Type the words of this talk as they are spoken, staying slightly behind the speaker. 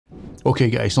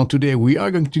Okay guys, so today we are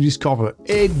going to discover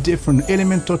 8 different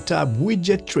Elementor tab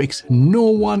widget tricks no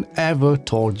one ever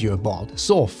told you about.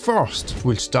 So first,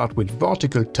 we'll start with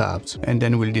vertical tabs, and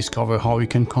then we'll discover how you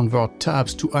can convert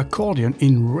tabs to accordion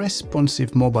in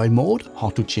responsive mobile mode, how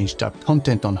to change tab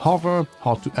content on hover,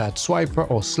 how to add swiper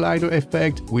or slider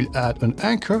effect. We'll add an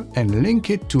anchor and link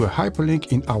it to a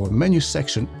hyperlink in our menu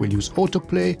section. We'll use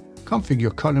autoplay,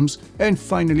 configure columns, and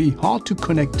finally how to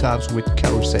connect tabs with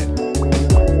carousel.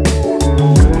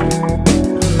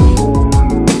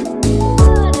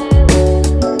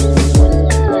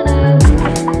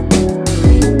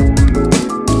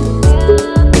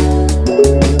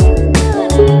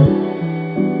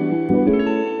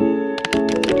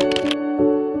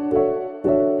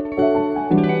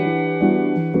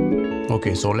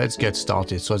 Okay, so let's get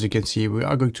started. So as you can see, we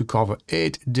are going to cover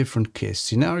 8 different case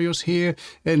scenarios here.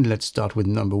 And let's start with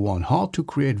number 1, how to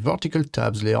create vertical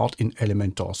tabs layout in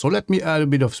Elementor. So let me add a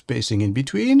bit of spacing in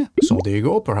between. So there you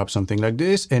go, perhaps something like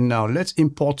this. And now let's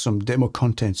import some demo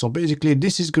content. So basically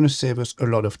this is going to save us a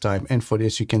lot of time. And for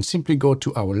this, you can simply go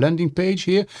to our landing page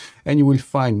here and you will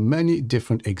find many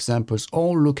different examples,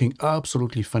 all looking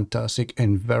absolutely fantastic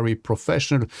and very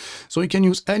professional. So you can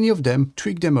use any of them,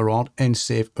 tweak them around and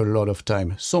save a lot of time.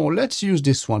 So let's use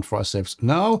this one for ourselves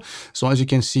now. So as you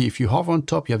can see, if you hover on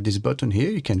top, you have this button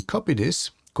here. You can copy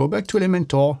this, go back to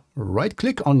Elementor, right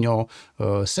click on your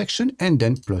section and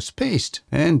then plus paste.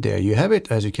 And there you have it.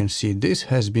 As you can see, this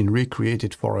has been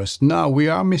recreated for us. Now we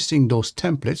are missing those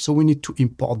templates, so we need to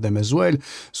import them as well.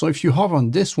 So if you hover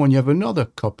on this one, you have another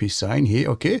copy sign here.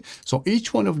 Okay, so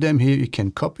each one of them here you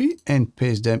can copy and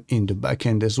paste them in the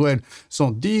backend as well.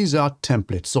 So these are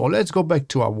templates. So let's go back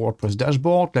to our WordPress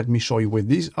dashboard. Let me show you what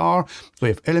these are. So we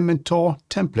have Elementor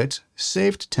Template,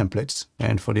 saved templates,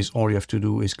 and for this all you have to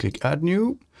do is click add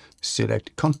new,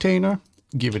 select container,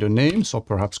 give it a name, so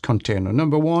perhaps container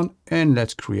number 1, and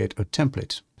let's create a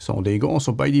template. So there you go.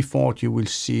 So by default you will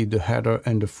see the header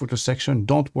and the footer section.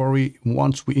 Don't worry,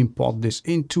 once we import this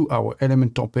into our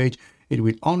Elementor page, it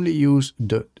will only use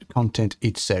the content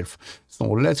itself. So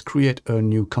let's create a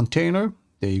new container.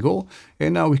 There you go.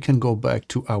 And now we can go back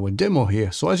to our demo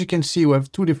here. So as you can see, we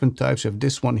have 2 different types. We have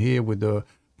this one here with the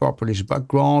purplish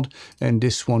background and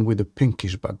this one with a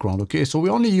pinkish background. Okay, so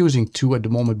we're only using 2 at the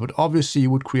moment, but obviously you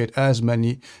would create as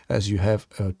many as you have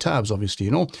tabs, obviously,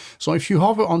 you know. So if you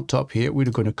hover on top here, we're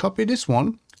going to copy this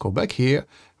one, go back here,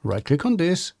 right click on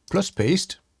this, plus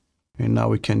paste, and now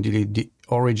we can delete the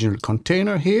original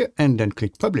container here and then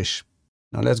click publish.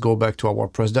 Now let's go back to our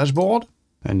WordPress dashboard.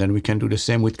 And then we can do the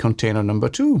same with container number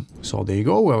 2. So there you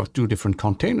go, we have 2 different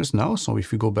containers now. So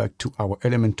if we go back to our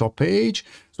Elementor page,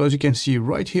 so as you can see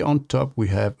right here on top, we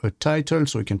have a title,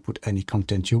 so you can put any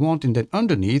content you want. And then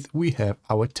underneath, we have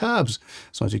our tabs.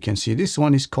 So as you can see, this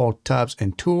one is called tabs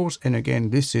and tools. And again,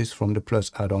 this is from the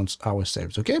plus add-ons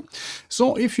ourselves, okay?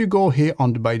 So if you go here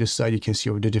on by the side, you can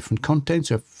see all the different contents.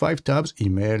 You have 5 tabs,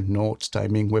 email, notes,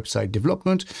 timing, website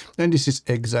development. And this is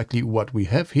exactly what we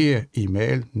have here,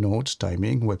 email, notes,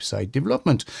 timing, website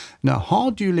development. Now, how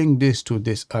do you link this to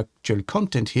this actual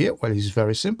content here? Well, it's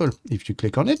very simple. If you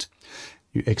click on it,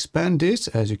 you expand this.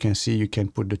 As you can see, you can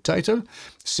put the title,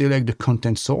 select the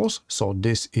content source. So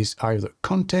this is either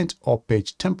content or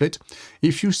page template.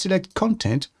 If you select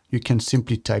content, you can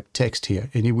simply type text here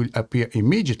and it will appear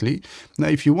immediately. Now,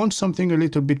 if you want something a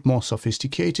little bit more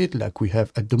sophisticated, like we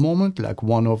have at the moment, like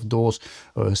one of those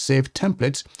saved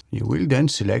templates, you will then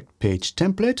select page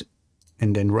template.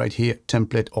 And then right here,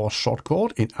 template or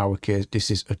shortcode. In our case,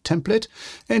 this is a template.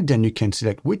 And then you can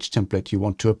select which template you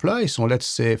want to apply. So let's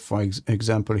say, for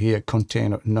example, here,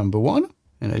 container number 1.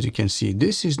 And as you can see,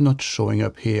 this is not showing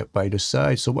up here by the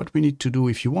side. So what we need to do,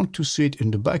 if you want to see it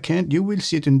in the backend, you will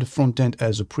see it in the front end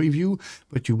as a preview,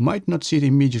 but you might not see it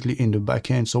immediately in the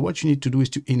backend. So what you need to do is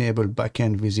to enable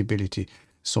backend visibility.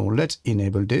 So let's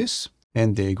enable this.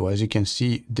 And there you go. As you can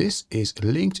see, this is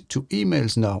linked to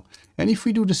emails now. And if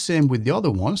we do the same with the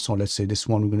other one, so let's say this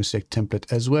one, we're going to select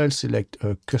template as well, select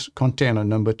container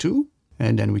number 2,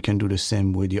 and then we can do the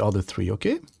same with the other 3,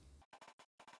 okay?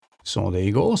 So there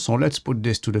you go. So let's put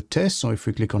this to the test. So if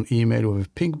we click on email with a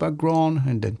pink background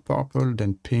and then purple,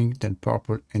 then pink, then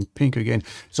purple and pink again.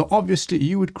 So obviously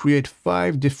you would create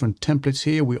 5 different templates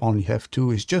here. We only have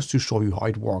 2. It's just to show you how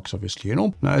it works, obviously, you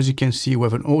know. Now, as you can see, we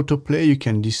have an autoplay. You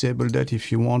can disable that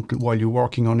if you want while you're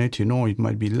working on it. You know, it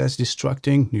might be less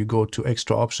distracting. You go to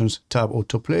extra options, tab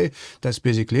autoplay. That's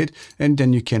basically it. And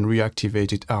then you can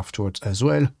reactivate it afterwards as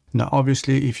well. Now,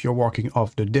 obviously, if you're working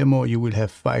off the demo, you will have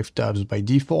 5 tabs by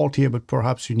default here, but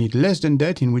perhaps you need less than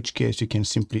that, in which case you can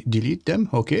simply delete them,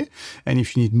 okay? And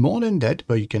if you need more than that,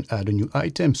 but you can add a new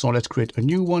item. So let's create a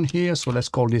new one here. So let's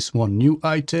call this one new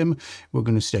item. We're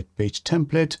going to select page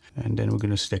template, and then we're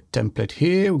going to select template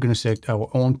here. We're going to select our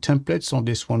own template. So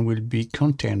this one will be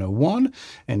container 1,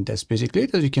 and that's basically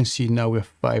it. As you can see, now we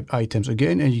have 5 items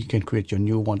again, and you can create your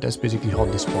new one. That's basically how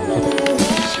this works.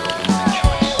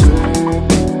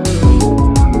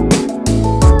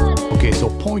 So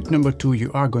point number 2,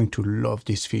 you are going to love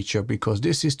this feature because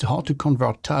this is how to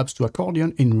convert tabs to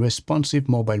Accordion in responsive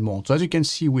mobile mode. So as you can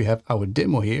see, we have our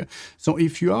demo here. So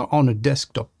if you are on a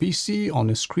desktop PC,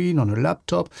 on a screen, on a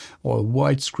laptop, or a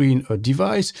widescreen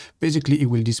device, basically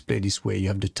it will display this way. You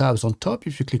have the tabs on top.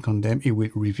 If you click on them, it will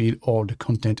reveal all the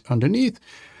content underneath.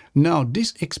 Now,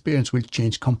 this experience will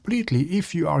change completely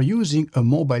if you are using a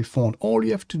mobile phone. All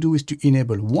you have to do is to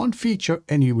enable one feature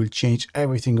and you will change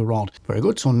everything around. Very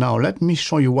good. So now let me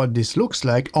show you what this looks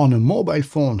like on a mobile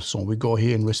phone. So we go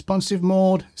here in responsive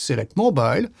mode, select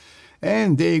mobile.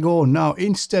 And there you go. Now,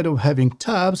 instead of having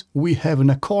tabs, we have an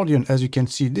accordion. As you can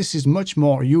see, this is much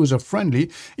more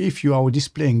user-friendly if you are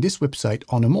displaying this website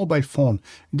on a mobile phone.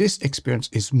 This experience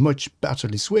is much better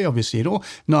this way, obviously, you know.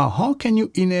 Now, how can you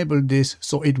enable this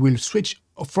so it will switch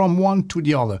from one to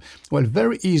the other? Well,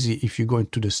 very easy. If you go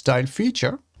into the style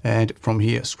feature and from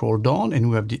here, scroll down and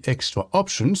we have the extra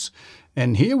options.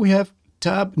 And here we have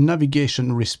tab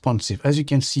navigation responsive. As you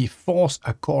can see, force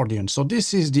accordion. So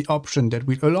this is the option that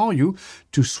will allow you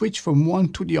to switch from one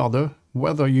to the other,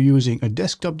 whether you're using a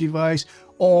desktop device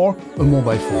or a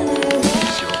mobile phone.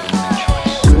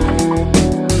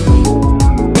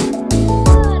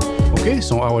 Okay,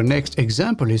 so our next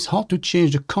example is how to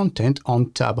change the content on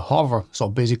tab hover. So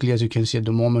basically, as you can see at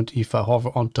the moment, if I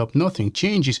hover on top, nothing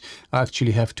changes. I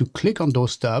actually have to click on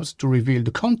those tabs to reveal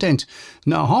the content.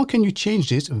 Now, how can you change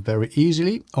this? Very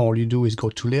easily. All you do is go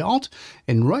to layout,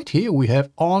 and right here we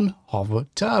have on hover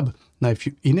tab. Now, if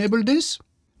you enable this,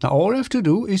 now all you have to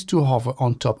do is to hover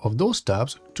on top of those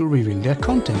tabs to reveal their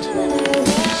content.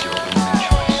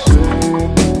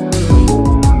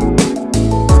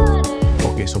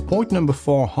 So point number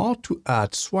 4, how to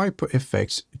add swiper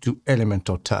effects to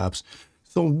Elementor tabs.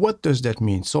 So what does that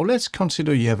mean? So let's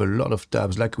consider you have a lot of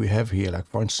tabs like we have here, like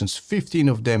for instance, 15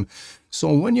 of them.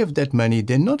 So when you have that many,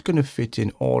 they're not going to fit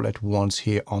in all at once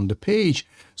here on the page.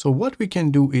 So what we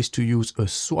can do is to use a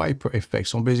swiper effect.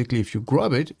 So basically, if you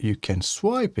grab it, you can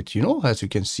swipe it, you know, as you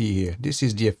can see here. This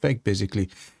is the effect basically.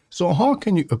 So how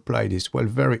can you apply this? Well,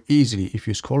 very easily. If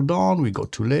you scroll down, we go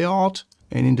to layout.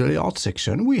 And in the layout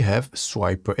section, we have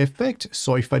swiper effect.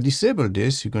 So if I disable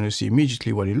this, you're going to see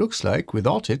immediately what it looks like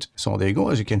without it. So there you go.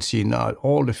 As you can see now,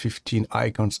 all the 15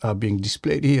 icons are being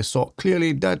displayed here. So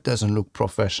clearly that doesn't look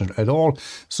professional at all.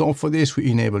 So for this,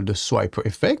 we enable the swiper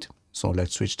effect. So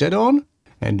let's switch that on.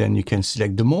 And then you can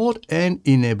select the mode and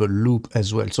enable loop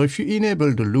as well. So if you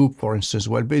enable the loop, for instance,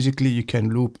 well, basically you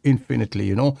can loop infinitely,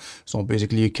 you know. So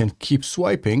basically you can keep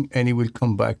swiping and it will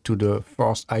come back to the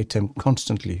first item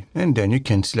constantly. And then you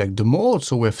can select the mode.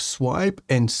 So we have swipe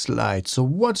and slide. So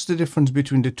what's the difference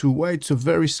between the two? Well, it's a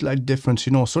very slight difference,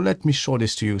 you know. So let me show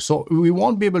this to you. So we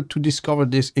won't be able to discover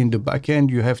this in the back end.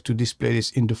 You have to display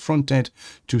this in the front end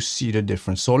to see the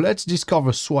difference. So let's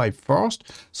discover swipe first.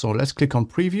 So let's click on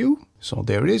preview. So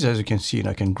there it is, as you can see, and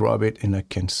I can grab it and I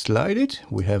can slide it.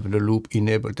 We have the loop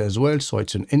enabled as well, so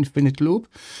it's an infinite loop.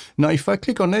 Now, if I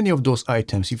click on any of those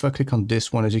items, if I click on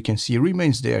this one, as you can see, it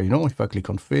remains there, you know. If I click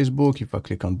on Facebook, if I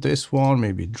click on this one,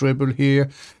 maybe dribble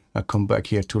here, I come back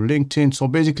here to LinkedIn. So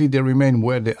basically they remain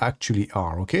where they actually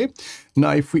are, okay?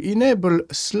 Now, if we enable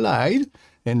slide,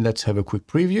 and let's have a quick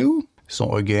preview.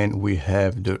 So again, we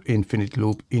have the infinite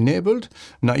loop enabled.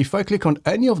 Now, if I click on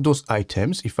any of those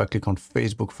items, if I click on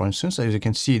Facebook, for instance, as you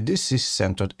can see, this is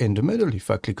centered in the middle.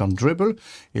 If I click on dribble,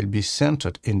 it'll be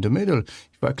centered in the middle.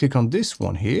 If I click on this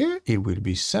one here, it will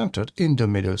be centered in the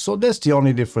middle. So that's the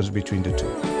only difference between the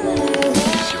two.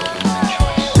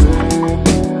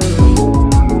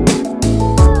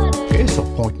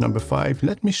 Point number 5,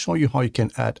 let me show you how you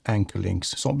can add anchor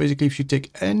links. So basically, if you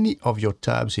take any of your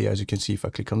tabs here, as you can see, if I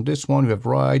click on this one, we have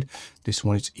ride, this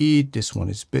one is eat, this one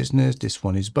is business, this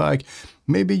one is bike.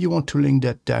 Maybe you want to link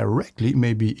that directly,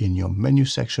 maybe in your menu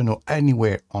section or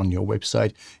anywhere on your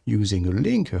website using a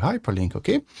link, a hyperlink,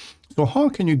 okay? So how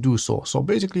can you do so? So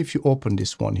basically, if you open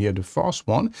this one here, the first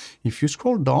one, if you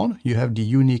scroll down, you have the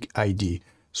unique ID.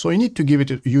 So you need to give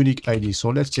it a unique ID. So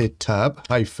let's say tab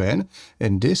hyphen,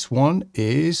 and this one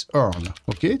is earn.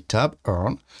 Okay, tab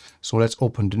earn. So let's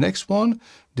open the next one.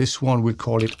 This one we'll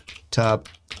call it tab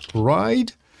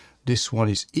ride. This one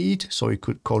is eat. So you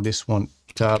could call this one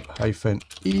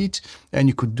tab-eat, and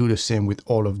you could do the same with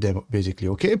all of them basically.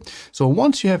 Okay, so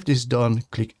once you have this done,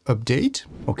 click update.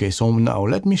 Okay, so now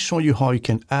let me show you how you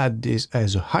can add this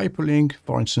as a hyperlink,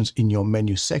 for instance, in your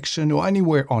menu section or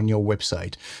anywhere on your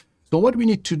website. So what we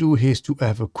need to do here is to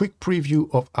have a quick preview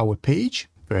of our page.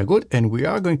 Very good, and we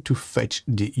are going to fetch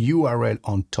the URL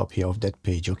on top here of that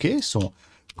page. Okay, so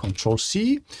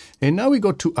Control-C, and now we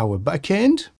go to our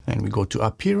backend and we go to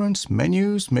appearance,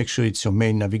 menus, make sure it's your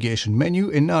main navigation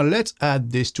menu, and now let's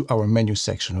add this to our menu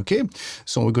section. Okay,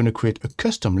 so we're going to create a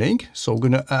custom link. So we're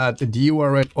going to add the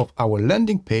URL of our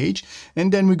landing page,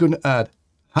 and then we're going to add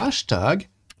hashtag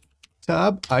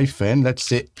tab hyphen, let's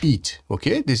say eat.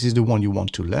 Okay, this is the one you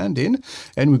want to land in,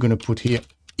 and we're going to put here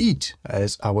eat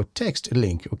as our text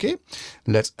link. Okay,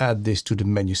 let's add this to the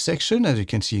menu section. As you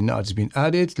can see, now it's been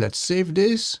added. Let's save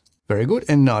this. Very good.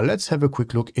 And now let's have a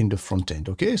quick look in the front end.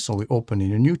 Okay, so we open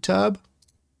in a new tab.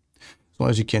 So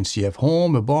as you can see, you have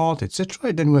home, about,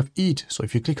 etc. Then we have eat. So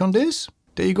if you click on this,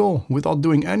 there you go. Without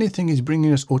doing anything, it's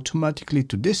bringing us automatically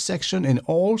to this section and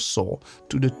also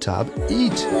to the tab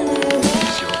eat.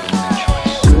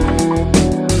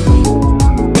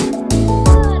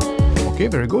 Okay,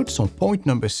 very good. So point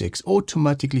number 6,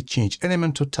 automatically change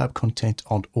Elementor tab content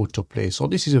on autoplay. So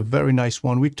this is a very nice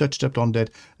one. We touched up on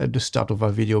that at the start of our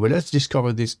video, but let's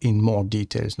discover this in more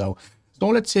details now. So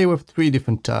let's say we have 3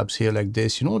 different tabs here like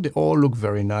this. You know, they all look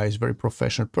very nice, very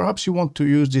professional. Perhaps you want to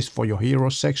use this for your hero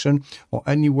section or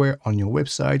anywhere on your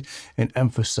website and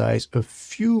emphasize a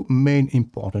few main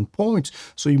important points.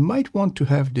 So you might want to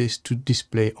have this to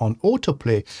display on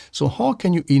autoplay. So how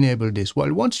can you enable this?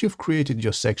 Well, once you've created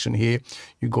your section here,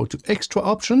 you go to extra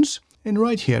options, and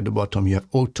right here at the bottom you have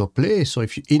autoplay. So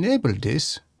if you enable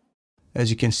this, as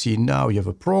you can see now, you have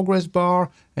a progress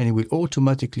bar, and it will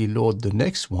automatically load the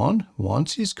next one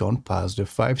once it's gone past the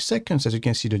 5 seconds. As you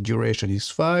can see, the duration is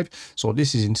 5. So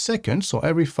this is in seconds. So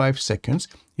every 5 seconds,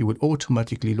 it will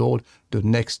automatically load the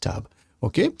next tab.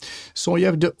 Okay, so you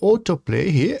have the autoplay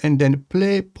here, and then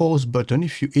play pause button.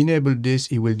 If you enable this,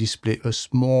 it will display a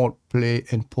small play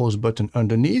and pause button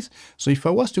underneath. So if I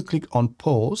was to click on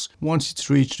pause, once it's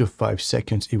reached the 5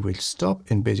 seconds, it will stop.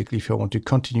 And basically, if I want to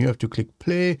continue, I have to click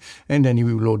play, and then it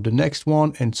will load the next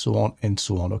one, and so on and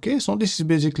so on. Okay, so this is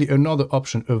basically another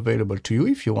option available to you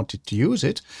if you wanted to use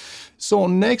it. So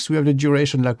next, we have the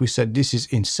duration. Like we said, this is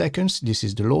in seconds. This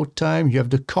is the load time. You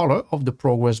have the color of the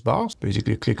progress bar.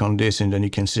 Basically, click on this, and then you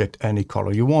can select any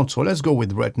color you want. So let's go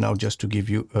with red now, just to give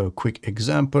you a quick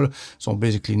example. So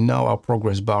basically, now our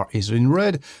progress bar is in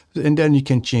red, and then you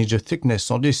can change the thickness.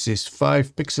 So this is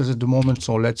 5 pixels at the moment,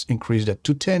 so let's increase that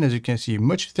to 10. As you can see,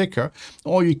 much thicker,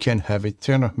 or you can have it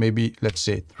thinner, maybe let's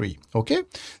say 3. Okay,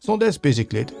 so that's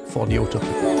basically it for the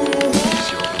autoplay.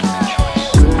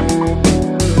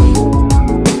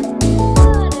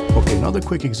 Another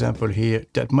quick example here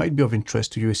that might be of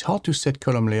interest to you is how to set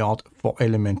column layout for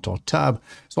Elementor tab.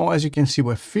 So as you can see,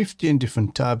 we have 15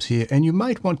 different tabs here, and you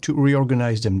might want to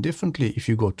reorganize them differently. If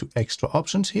you go to extra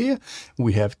options here,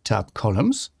 we have tab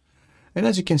columns. And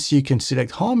as you can see, you can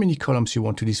select how many columns you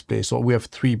want to display. So we have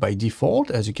 3 by default.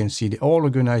 As you can see, they all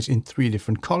organized in 3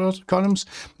 different columns.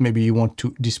 Maybe you want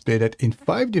to display that in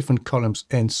 5 different columns,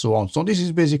 and so on. So this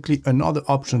is basically another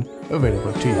option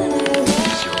available to you.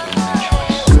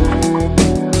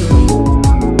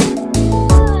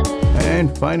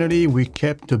 And finally, we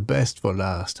kept the best for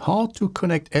last. How to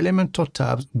connect Elementor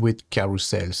tabs with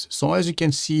carousels. So as you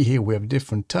can see here, we have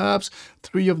different tabs,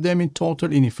 3 of them in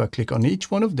total. And if I click on each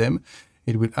one of them,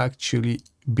 it will actually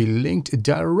be linked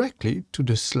directly to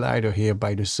the slider here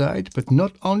by the side. But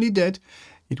not only that,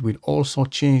 it will also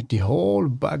change the whole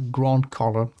background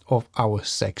color of our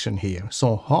section here.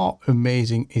 So how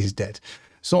amazing is that?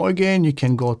 So again, you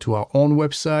can go to our own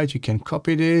website, you can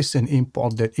copy this and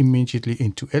import that immediately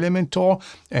into Elementor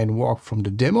and work from the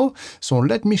demo. So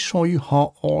let me show you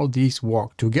how all these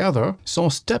work together. So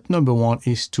step number 1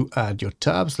 is to add your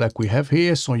tabs like we have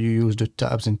here. So you use the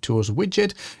tabs and tools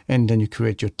widget, and then you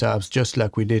create your tabs just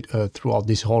like we did throughout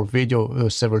this whole video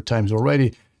several times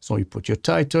already. So you put your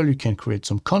title, you can create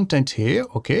some content here,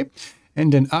 okay?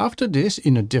 And then after this,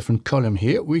 in a different column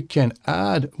here, we can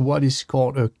add what is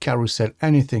called a carousel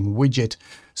anything widget.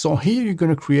 So here you're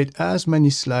going to create as many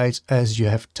slides as you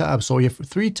have tabs. So you have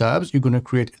 3 tabs, you're going to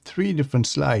create 3 different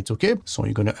slides, okay? So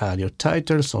you're going to add your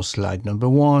title, so slide number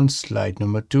 1, slide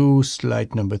number 2,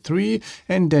 slide number 3,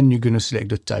 and then you're going to select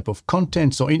the type of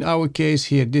content. So in our case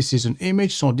here, this is an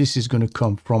image, so this is going to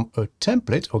come from a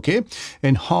template, okay?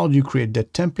 And how do you create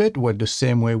that template? Well, the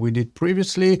same way we did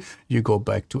previously. You go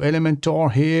back to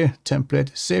Elementor here,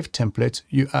 template, save templates,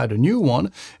 you add a new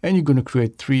one, and you're going to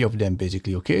create 3 of them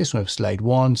basically, okay? So I have slide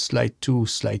 1, 1, slide 2,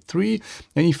 slide 3.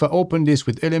 And if I open this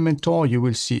with Elementor, you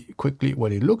will see quickly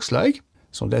what it looks like.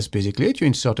 So that's basically it. You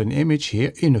insert an image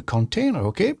here in a container,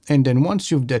 okay? And then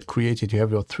once you've that created, you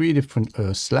have your 3 different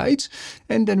slides.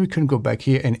 And then we can go back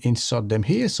here and insert them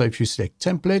here. So if you select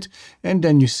template, and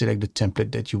then you select the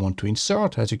template that you want to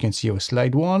insert, as you can see, our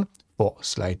slide 1, for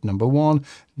slide number 1,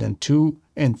 then 2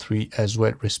 and 3 as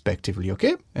well, respectively,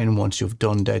 okay? And once you've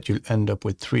done that, you'll end up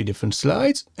with 3 different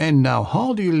slides. And now,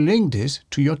 how do you link this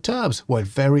to your tabs? Well,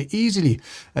 very easily.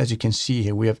 As you can see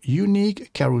here, we have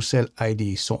unique carousel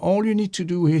ID. So all you need to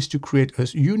do is to create a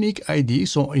unique ID.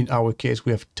 So in our case,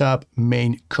 we have tab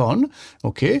main con,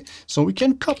 okay? So we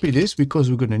can copy this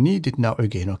because we're going to need it now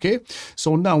again, okay?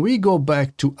 So now we go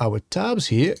back to our tabs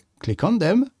here, click on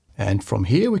them. And from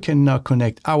here, we can now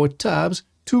connect our tabs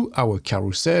to our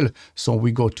carousel. So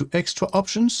we go to extra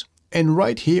options, and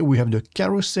right here we have the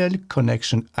carousel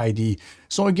connection ID.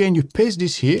 So again, you paste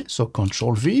this here, so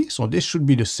Control V. So this should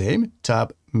be the same,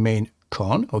 tab main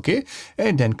con, okay?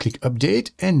 And then click update,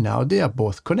 and now they are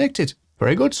both connected.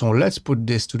 Very good. So let's put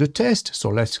this to the test. So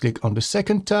let's click on the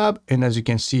second tab. And as you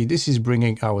can see, this is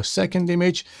bringing our second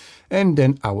image and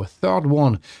then our third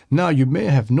one. Now you may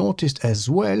have noticed as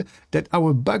well that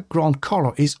our background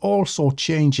color is also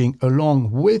changing along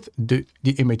with the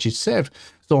image itself.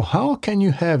 So how can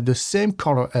you have the same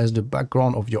color as the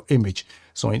background of your image?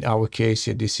 So in our case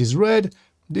here, this is red,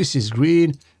 this is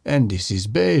green, and this is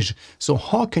beige. So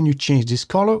how can you change this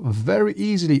color? Very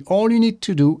easily. All you need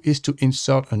to do is to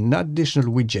insert an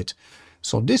additional widget.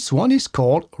 So this one is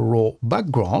called raw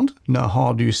background. Now,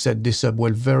 how do you set this up?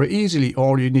 Well, very easily.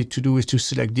 All you need to do is to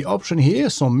select the option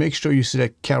here. So make sure you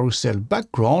select carousel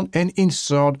background and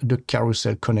insert the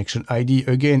carousel connection ID.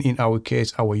 Again, in our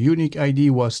case, our unique ID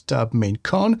was tab main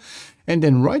con. And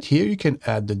then right here, you can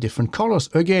add the different colors.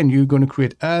 Again, you're going to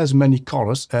create as many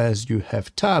colors as you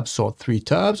have tabs. So 3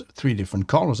 tabs, 3 different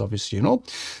colors, obviously, you know.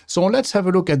 So let's have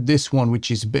a look at this one, which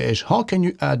is beige. How can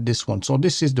you add this one? So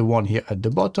this is the one here at the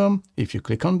bottom. If you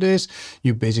click on this,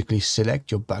 you basically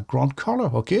select your background color,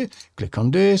 okay? Click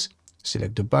on this,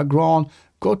 select the background,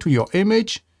 go to your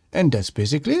image, and that's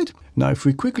basically it. Now, if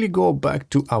we quickly go back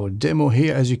to our demo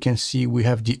here, as you can see, we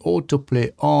have the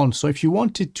autoplay on. So if you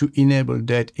wanted to enable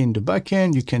that in the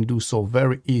backend, you can do so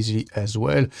very easily as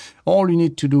well. All you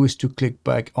need to do is to click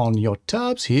back on your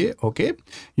tabs here, okay?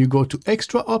 You go to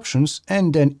extra options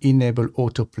and then enable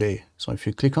autoplay. So if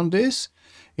you click on this,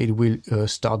 it will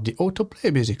start the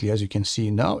autoplay basically. As you can see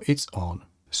now, it's on.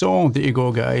 So there you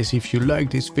go, guys. If you like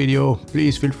this video,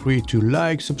 please feel free to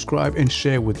like, subscribe, and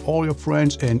share with all your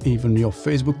friends and even your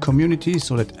Facebook community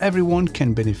so that everyone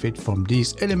can benefit from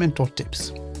these Elementor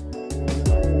tips.